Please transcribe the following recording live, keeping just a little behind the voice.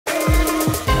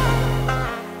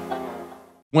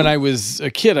When I was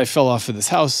a kid, I fell off of this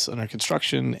house under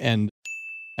construction and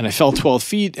I fell 12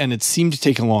 feet and it seemed to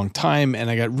take a long time.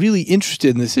 And I got really interested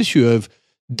in this issue of,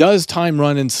 does time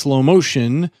run in slow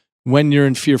motion when you're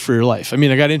in fear for your life? I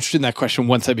mean, I got interested in that question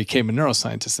once I became a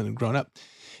neuroscientist and had grown up.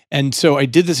 And so I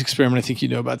did this experiment, I think you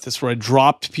know about this, where I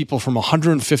dropped people from a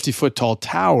 150-foot tall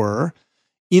tower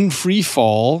in free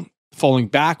fall, falling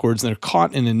backwards, and they're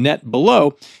caught in a net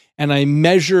below. And I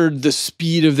measured the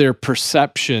speed of their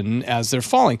perception as they're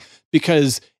falling,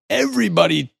 because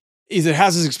everybody either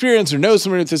has this experience or knows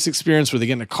someone with this experience where they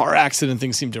get in a car accident,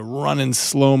 things seem to run in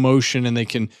slow motion and they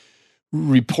can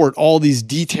report all these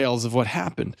details of what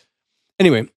happened.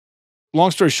 Anyway,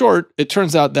 long story short, it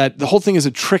turns out that the whole thing is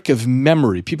a trick of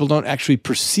memory. People don't actually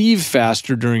perceive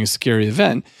faster during a scary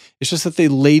event. It's just that they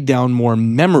lay down more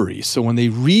memory. So when they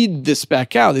read this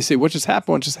back out, they say, what just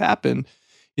happened? What just happened?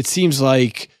 It seems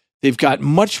like they've got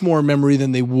much more memory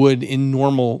than they would in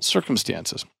normal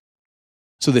circumstances.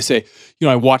 So they say,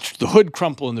 I watched the hood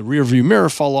crumple and the rearview mirror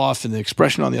fall off and the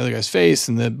expression on the other guy's face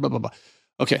and the blah, blah, blah.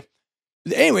 Okay.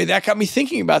 Anyway, that got me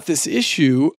thinking about this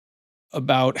issue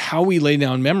about how we lay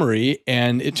down memory.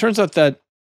 And it turns out that,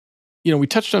 we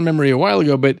touched on memory a while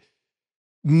ago, but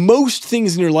most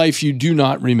things in your life you do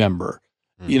not remember.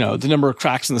 The number of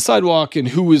cracks in the sidewalk and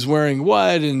who was wearing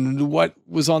what and what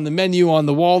was on the menu on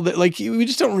the wall. We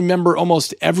just don't remember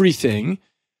almost everything,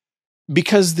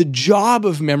 because the job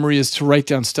of memory is to write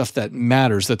down stuff that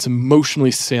matters, that's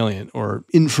emotionally salient or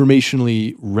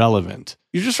informationally relevant.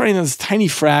 You're just writing down this tiny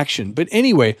fraction. But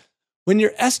anyway, when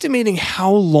you're estimating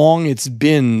how long it's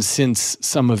been since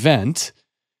some event,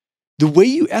 the way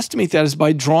you estimate that is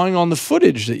by drawing on the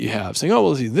footage that you have, saying, oh,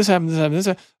 well, see, this happened, this happened, this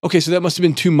happened. Okay, so that must have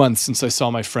been 2 months since I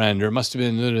saw my friend, or it must have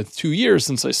been 2 years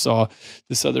since I saw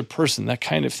this other person, that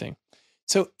kind of thing.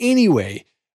 So anyway,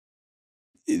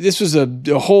 this was a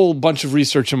whole bunch of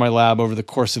research in my lab over the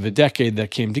course of a decade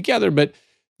that came together. But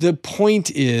the point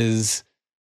is,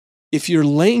 if you're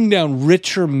laying down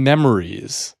richer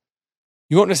memories,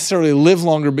 you won't necessarily live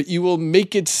longer, but you will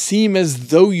make it seem as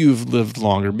though you've lived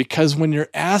longer, because when you're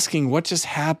asking what just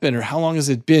happened or how long has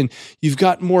it been, you've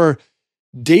got more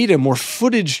data, more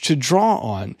footage to draw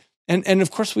on. And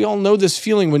of course, we all know this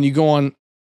feeling when you go on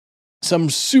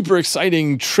some super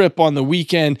exciting trip on the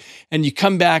weekend and you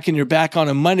come back and you're back on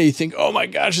a Monday, you think, oh my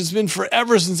gosh, it's been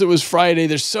forever since it was Friday.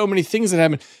 There's so many things that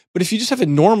happen. But if you just have a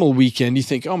normal weekend, you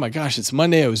think, oh my gosh, it's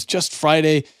Monday. It was just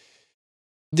Friday.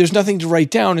 There's nothing to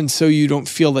write down. And so you don't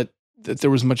feel that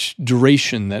there was much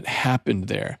duration that happened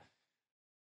there.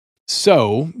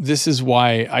 So this is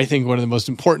why I think one of the most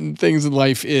important things in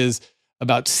life is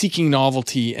about seeking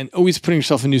novelty and always putting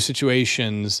yourself in new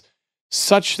situations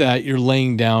such that you're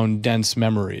laying down dense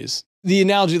memories. The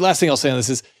analogy, last thing I'll say on this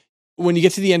is, when you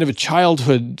get to the end of a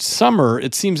childhood summer,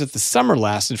 it seems that the summer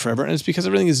lasted forever, and it's because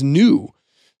everything is new.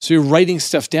 So you're writing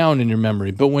stuff down in your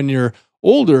memory. But when you're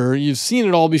older, you've seen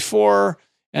it all before,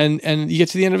 and you get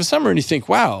to the end of a summer and you think,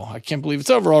 wow, I can't believe it's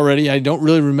over already. I don't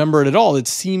really remember it at all. It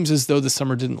seems as though the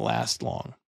summer didn't last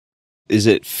long. Is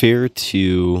it fair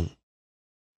to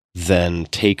then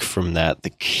take from that the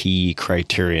key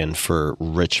criterion for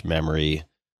rich memory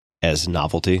as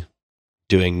novelty,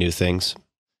 doing new things?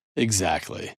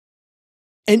 Exactly.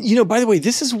 And, by the way,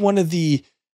 this is one of the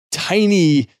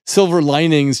tiny silver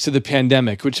linings to the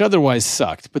pandemic, which otherwise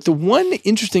sucked. But the one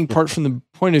interesting part from the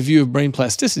point of view of brain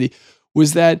plasticity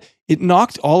was that it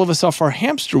knocked all of us off our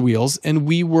hamster wheels, and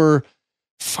we were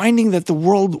finding that the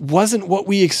world wasn't what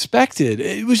we expected.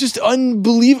 It was just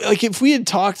unbelievable. Like, if we had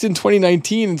talked in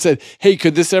 2019 and said, hey,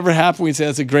 could this ever happen? We'd say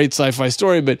that's a great sci-fi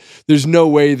story, but there's no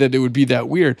way that it would be that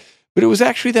weird. But it was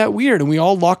actually that weird. And we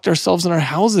all locked ourselves in our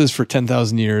houses for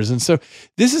 10,000 years. And so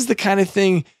this is the kind of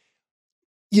thing,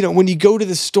 when you go to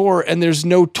the store and there's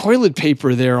no toilet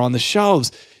paper there on the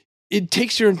shelves, it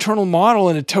takes your internal model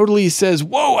and it totally says,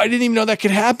 whoa, I didn't even know that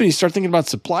could happen. You start thinking about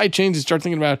supply chains. You start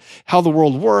thinking about how the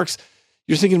world works.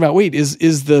 You're thinking about, wait,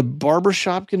 is the barber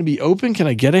shop going to be open? Can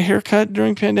I get a haircut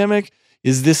during pandemic?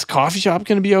 Is this coffee shop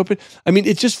going to be open? I mean,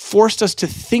 it just forced us to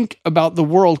think about the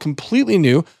world completely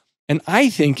new. And I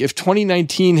think if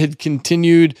 2019 had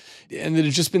continued and it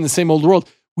had just been the same old world,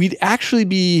 we'd actually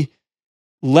be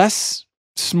less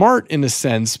smart in a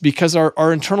sense, because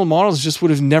our internal models just would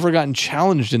have never gotten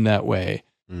challenged in that way.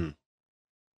 Mm.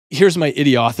 Here's my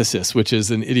idiothesis, which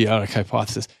is an idiotic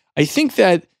hypothesis. I think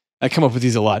that I come up with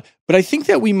these a lot, but I think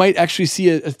that we might actually see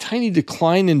a tiny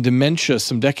decline in dementia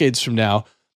some decades from now,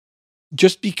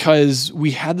 just because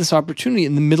we had this opportunity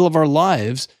in the middle of our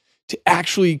lives to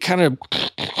actually kind of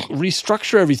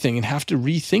restructure everything and have to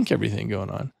rethink everything going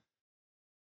on.